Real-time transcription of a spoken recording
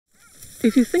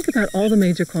If you think about all the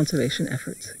major conservation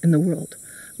efforts in the world,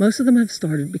 most of them have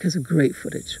started because of great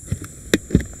footage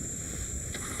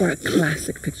or a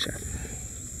classic picture.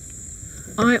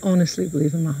 I honestly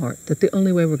believe in my heart that the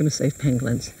only way we're going to save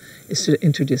pangolins is to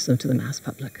introduce them to the mass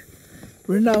public.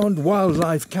 Renowned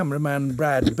wildlife cameraman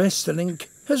Brad Bestelink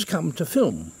has come to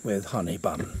film with Honey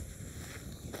Bun.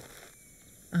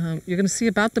 You're going to see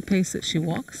about the pace that she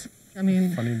walks. I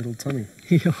mean, funny little tummy.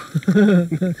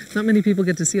 Not many people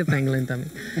get to see a pangolin tummy.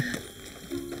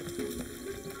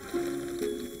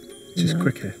 She's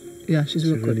quick here. Yeah, she's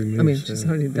real quick. Really moves, I mean, she's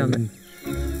already done it.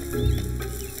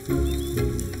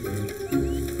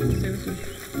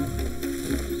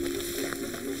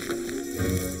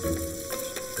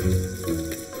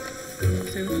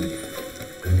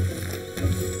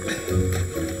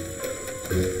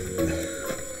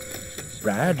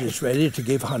 Brad is ready to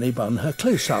give Honey Bun her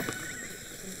close-up.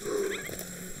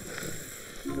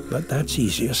 But that's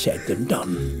easier said than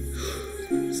done.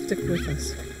 Stick with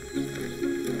us.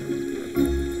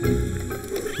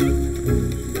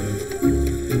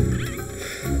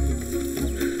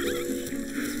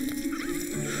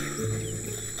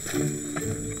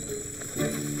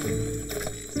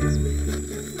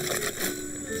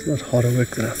 It's a lot harder work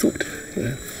than I thought.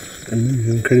 Yeah. And move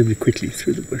incredibly quickly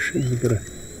through the bush, and you've got to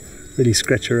really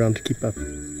scratch around to keep up.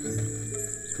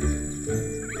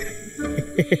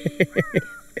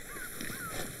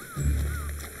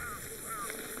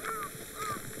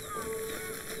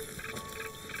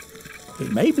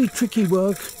 It may be tricky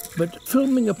work, but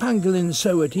filming a pangolin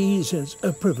so at ease is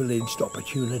a privileged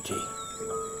opportunity.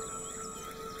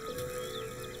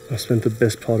 I've spent the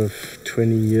best part of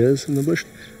 20 years in the bush.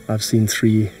 I've seen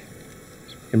 3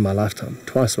 in my lifetime.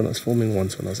 Twice when I was filming,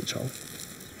 once when I was a child.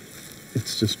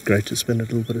 It's just great to spend a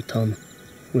little bit of time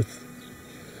with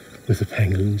the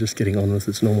pangolin, just getting on with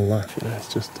its normal life. You know,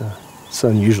 it's just so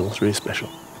unusual. It's really special.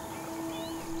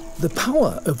 The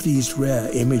power of these rare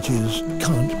images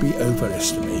can't be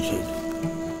overestimated.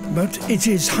 But it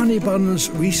is Honey Bun's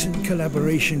recent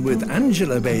collaboration with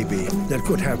Angela Baby that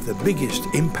could have the biggest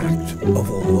impact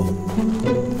of all.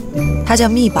 它叫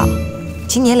蜜宝，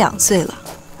今年2岁了。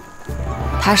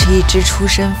它是一只出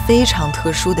身非常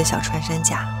特殊的小穿山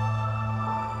甲。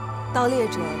盗猎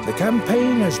者。The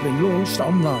campaign has been launched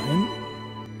online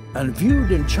and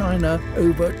viewed in China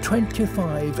over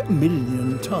 25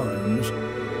 million times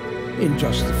in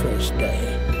just the first day.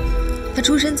 它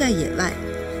出生在野外，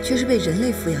却是被人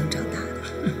类抚养长大的，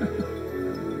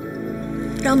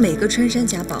让每个穿山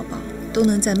甲宝宝都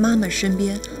能在妈妈身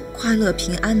边快乐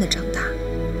平安地长大。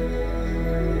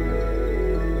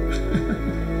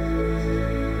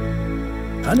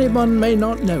Honey Bun may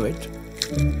not know it,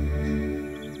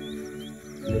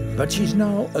 but she's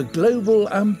now a global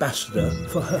ambassador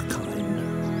for her kind.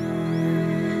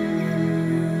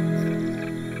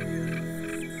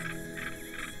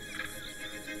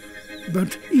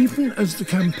 But even as the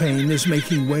campaign is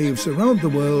making waves around the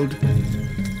world,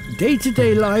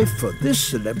 day-to-day life for this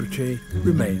celebrity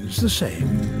remains the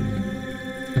same.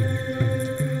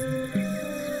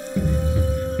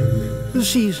 The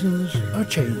seasons are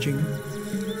changing.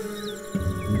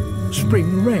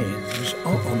 Spring rains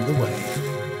are on the way.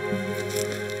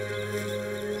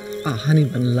 Honey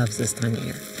Bun loves this time of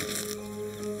year.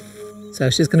 So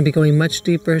she's going to be going much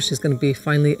deeper. She's going to be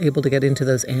finally able to get into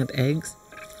those ant eggs,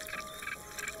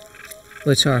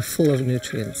 which are full of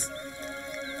nutrients.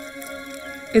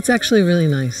 It's actually really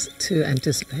nice to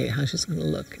anticipate how she's going to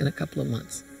look in a couple of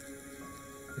months.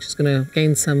 She's going to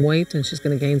gain some weight, and she's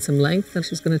going to gain some length, and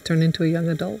she's going to turn into a young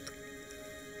adult.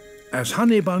 As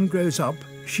Honey Bun grows up,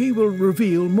 she will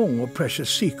reveal more precious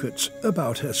secrets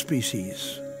about her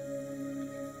species.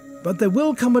 But there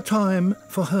will come a time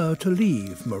for her to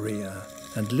leave Maria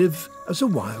and live as a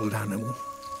wild animal.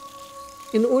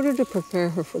 In order to prepare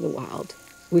her for the wild,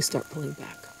 we start pulling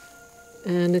back.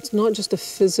 And it's not just a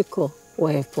physical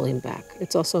way of pulling back,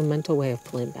 it's also a mental way of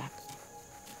pulling back.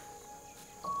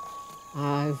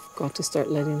 I've got to start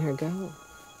letting her go.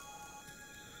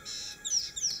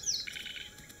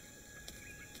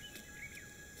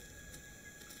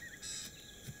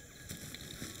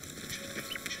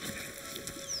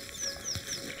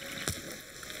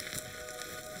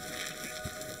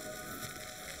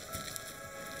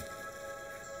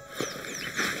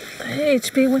 Hey,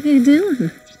 HB, what are you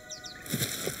doing?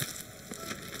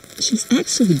 She's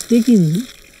actually digging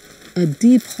a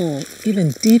deep hole,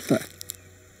 even deeper.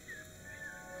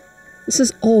 This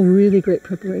is all really great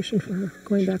preparation for her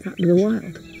going back out into the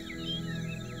wild.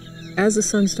 As the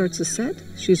sun starts to set,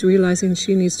 she's realizing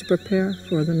she needs to prepare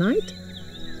for the night.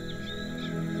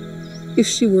 If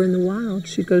she were in the wild,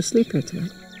 she'd go to sleep here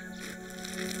tonight.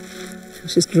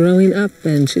 She's growing up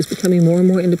and she's becoming more and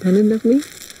more independent of me.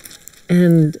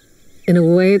 And in a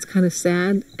way, it's kind of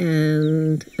sad,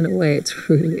 and in a way, it's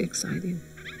really exciting.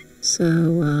 So,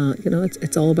 you know,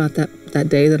 it's all about that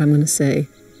day that I'm going to say,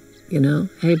 you know,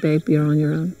 hey, babe, you're on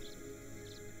your own.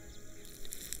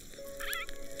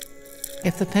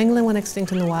 If the pangolin went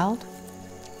extinct in the wild,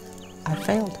 I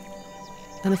failed.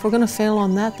 And if we're going to fail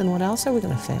on that, then what else are we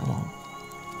going to fail on?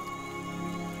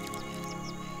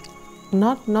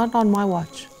 Not on my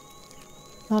watch.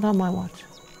 Not on my watch.